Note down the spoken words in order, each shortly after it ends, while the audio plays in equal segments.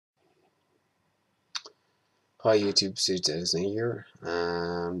Hi YouTube, Disney here.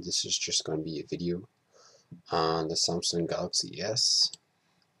 This is just going to be a video on the Samsung Galaxy S.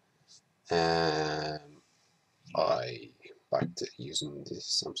 I back to using the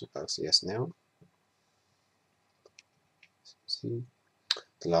Samsung Galaxy S now. See,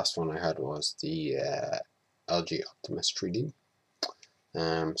 the last one I had was the LG Optimus 3D.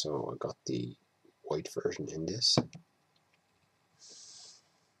 So I got the white version in this.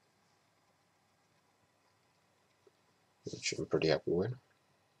 Which I'm pretty happy with.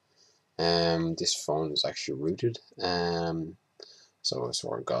 This phone is actually rooted. So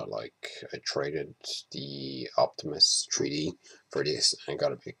I got I traded the Optimus 3D for this and I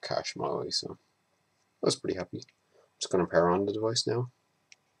got a big cash my way, so I was pretty happy. I'm just gonna pair on the device now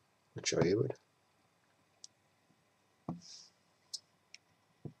and show you it.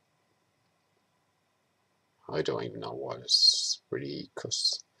 I don't even know what it's pretty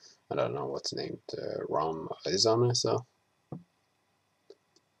custom. I don't know what's named. ROM is on it, so.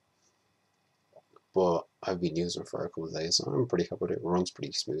 But I've been using it for a couple of days, so I'm pretty happy with it. It runs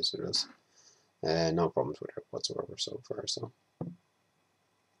pretty smooth, so it does. No problems with it whatsoever so far, so.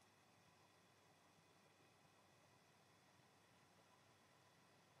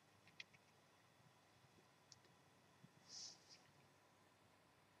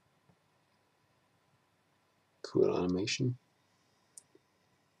 Cool animation.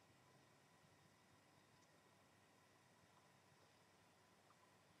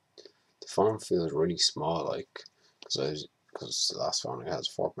 The phone feels really small, because the last phone I had is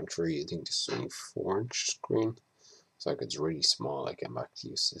 4.3. I think this is only 4-inch screen. So it's really small. I get back to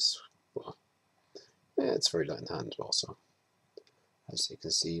use this, but yeah, it's very light in hand as well. So as you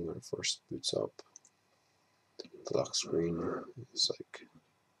can see, when it first boots up, the lock screen is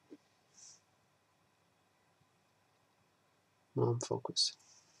focus.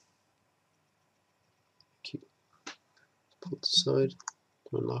 Keep pull it aside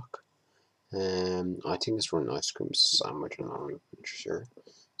to unlock. I think it's running ice cream sandwich. I'm not really sure.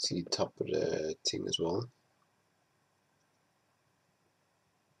 See the top of the thing as well.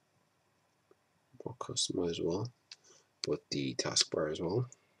 More customized as well, with the taskbar as well.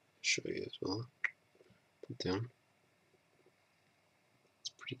 Show you as well. Put down. It's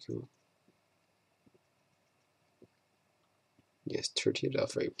pretty cool. Yes, 30th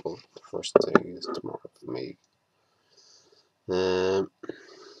of April. The first day is tomorrow for me. The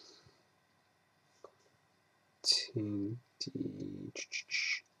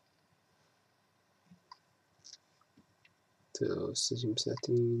system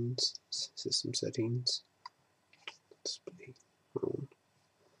settings, display phone,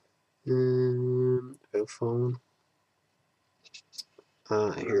 phone.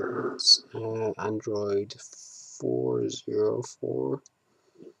 Here it's Android 404.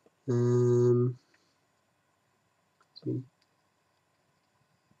 See.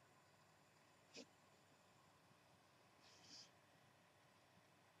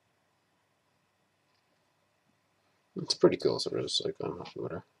 It's pretty cool, so it's I'm happy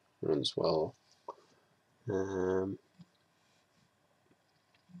with it. Runs well.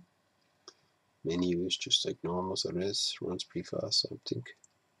 Menu is just normal, so it is. Runs pretty fast, I think.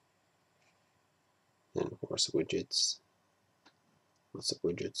 And of course the widgets. Lots of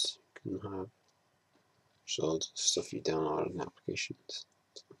widgets you can have. So stuff you download in applications.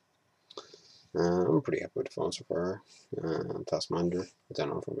 I'm pretty happy with the phone so far. Taskmanager, I don't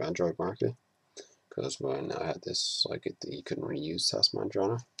know from the Android market, because when I had this, you couldn't really use Taskmanager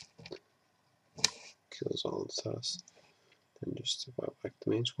on it. Kills all the tasks. Then just go back to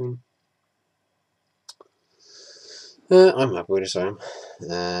the main screen. I'm happy with this arm.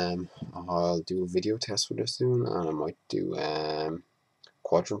 I'll do a video test for this soon, and I might do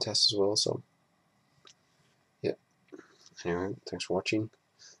quadrant test as well. So yeah. Anyway, thanks for watching.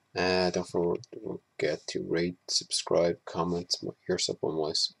 Don't forget to rate, subscribe, comment. Your sub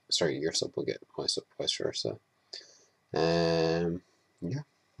will get my sub vice versa. Yeah,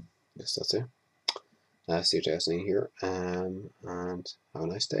 guess that's it. See you guys in here, and have a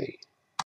nice day.